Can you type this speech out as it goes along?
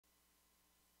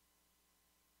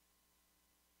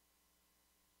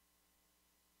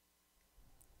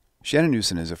Shannon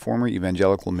Newson is a former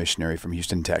evangelical missionary from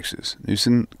Houston, Texas.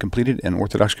 Newson completed an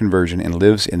Orthodox conversion and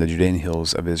lives in the Judean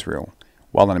hills of Israel.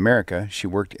 While in America, she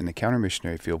worked in the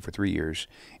counter-missionary field for 3 years,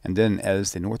 and then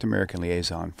as the North American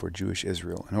liaison for Jewish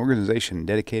Israel, an organization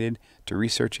dedicated to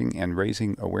researching and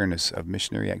raising awareness of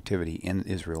missionary activity in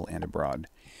Israel and abroad.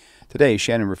 Today,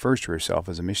 Shannon refers to herself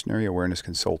as a missionary awareness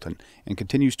consultant and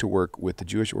continues to work with the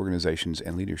Jewish organizations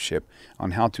and leadership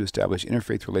on how to establish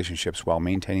interfaith relationships while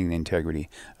maintaining the integrity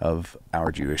of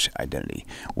our Jewish identity.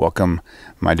 Welcome,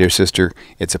 my dear sister.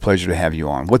 It's a pleasure to have you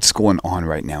on. What's going on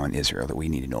right now in Israel that we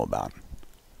need to know about?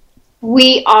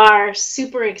 We are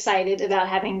super excited about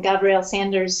having Gavriel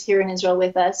Sanders here in Israel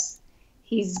with us.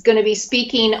 He's going to be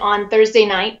speaking on Thursday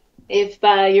night. If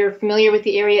you're familiar with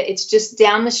the area, it's just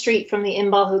down the street from the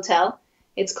Inbal Hotel.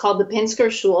 It's called the Pinsker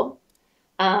Shul.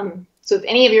 So if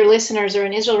any of your listeners are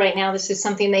in Israel right now, this is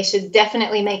something they should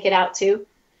definitely make it out to.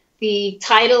 The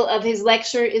title of his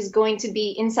lecture is going to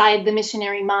be Inside the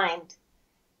Missionary Mind.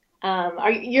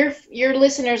 Your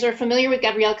listeners are familiar with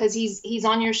Gavriel because he's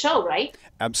on your show, right?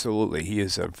 Absolutely. He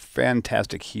is a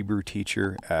fantastic Hebrew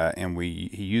teacher, and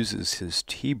he uses his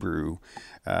Hebrew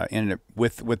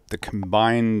with the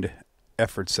combined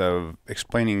efforts of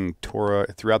explaining Torah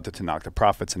throughout the Tanakh, the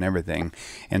prophets and everything,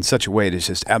 in such a way that is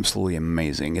just absolutely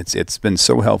amazing. It's been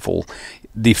so helpful.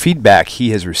 The feedback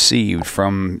he has received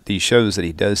from these shows that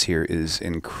he does here is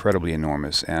incredibly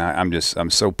enormous, and I'm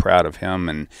so proud of him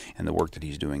and the work that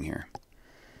he's doing here.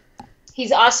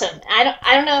 He's awesome. I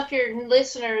don't know if your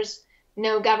listeners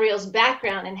know Gavriel's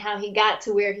background and how he got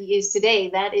to where he is today.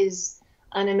 That is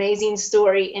an amazing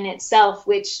story in itself,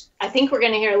 which I think we're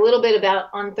going to hear a little bit about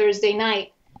on Thursday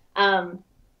night. No,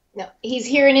 he's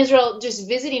here in Israel just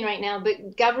visiting right now,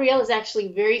 but Gavriel is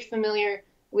actually very familiar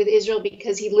with Israel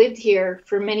because he lived here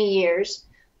for many years,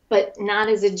 but not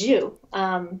as a Jew.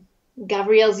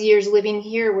 Gavriel's years living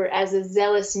here were as a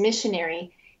zealous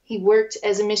missionary. He worked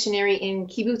as a missionary in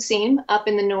kibbutzim up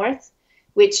in the north,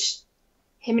 which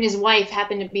him and his wife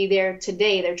happen to be there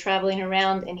today. They're traveling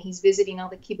around, and he's visiting all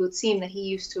the kibbutzim that he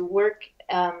used to work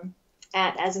at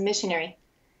as a missionary,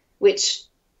 which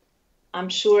I'm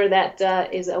sure that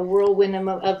is a whirlwind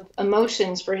of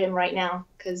emotions for him right now,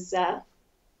 because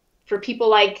for people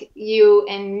like you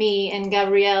and me and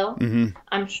Gavriel,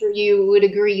 I'm sure you would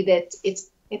agree that it's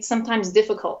sometimes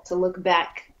difficult to look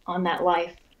back on that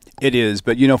life. It is,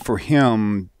 but for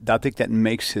him, I think that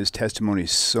makes his testimony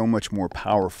so much more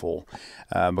powerful,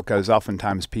 because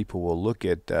oftentimes people will look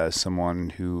at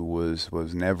someone who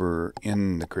was never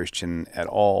in the Christian at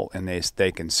all, and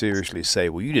they can seriously say,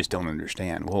 "Well, you just don't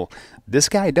understand." Well, this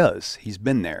guy does. He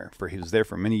was there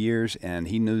for many years, and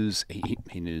he knows.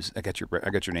 He knows. I got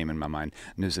your name in my mind,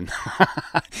 Newson.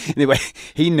 Anyway,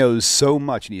 he knows so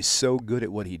much, and he's so good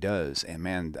at what he does. And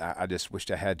man, I just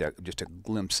wished I had just a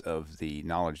glimpse of the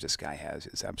knowledge this guy has.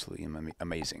 It's absolutely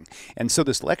amazing. And so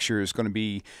this lecture is going to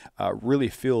be really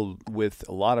filled with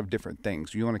a lot of different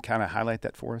things. Do you want to kind of highlight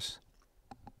that for us?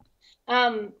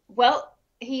 Well,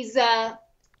 he's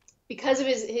because of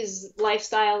his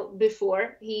lifestyle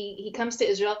before, he comes to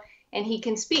Israel and he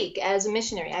can speak as a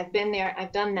missionary. I've been there.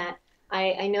 I've done that.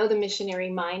 I know the missionary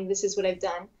mind. This is what I've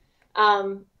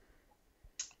done.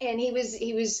 And he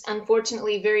was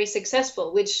unfortunately very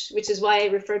successful, which is why I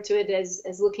refer to it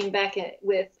as looking back at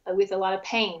with a lot of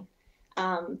pain.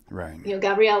 Right.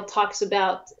 Gavriel talks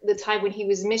about the time when he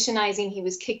was missionizing. He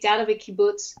was kicked out of a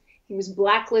kibbutz. He was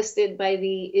blacklisted by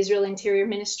the Israel Interior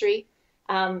Ministry.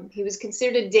 He was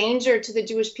considered a danger to the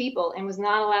Jewish people and was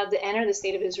not allowed to enter the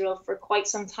state of Israel for quite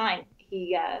some time.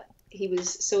 He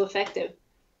was so effective.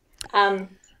 And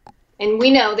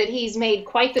we know that he's made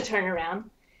quite the turnaround.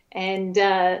 And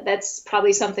that's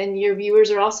probably something your viewers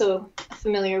are also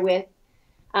familiar with.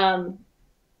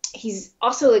 He's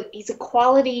a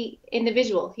quality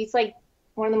individual. He's like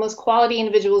one of the most quality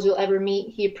individuals you'll ever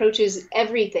meet. He approaches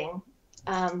everything,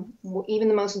 even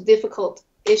the most difficult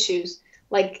issues,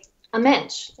 like a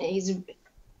mensch.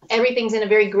 Everything's in a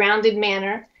very grounded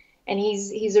manner, and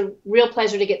he's a real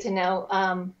pleasure to get to know.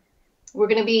 We're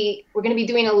gonna be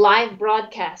doing a live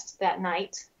broadcast that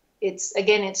night. It's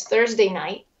Thursday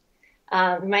night.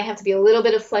 We might have to be a little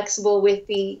bit flexible with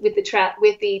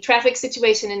the traffic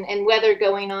situation and weather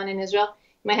going on in Israel.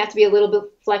 You might have to be a little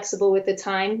bit flexible with the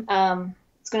time.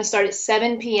 It's going to start at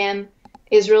 7 p.m.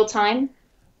 Israel time,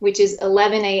 which is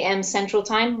 11 a.m. Central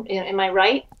time. Am I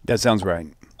right? That sounds right.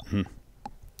 Mm-hmm.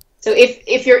 So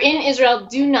if you're in Israel,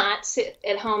 do not sit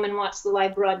at home and watch the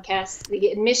live broadcast.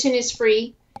 The admission is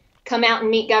free. Come out and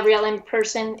meet Gavriel in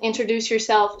person. Introduce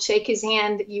yourself. Shake his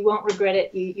hand. You won't regret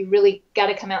it. You really got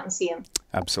to come out and see him.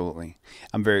 Absolutely.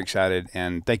 I'm very excited,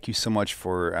 and thank you so much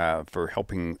for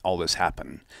helping all this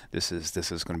happen. This is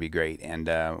going to be great, and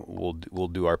we'll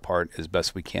do our part as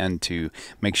best we can to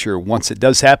make sure once it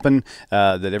does happen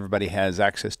that everybody has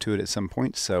access to it at some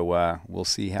point. So we'll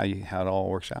see how it all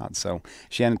works out. So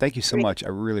Shannon, thank you so Great. much. I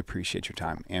really appreciate your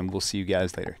time, and we'll see you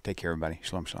guys later. Take care, everybody.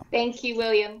 Shalom, shalom. Thank you,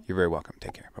 William. You're very welcome.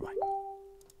 Take care. Bye bye.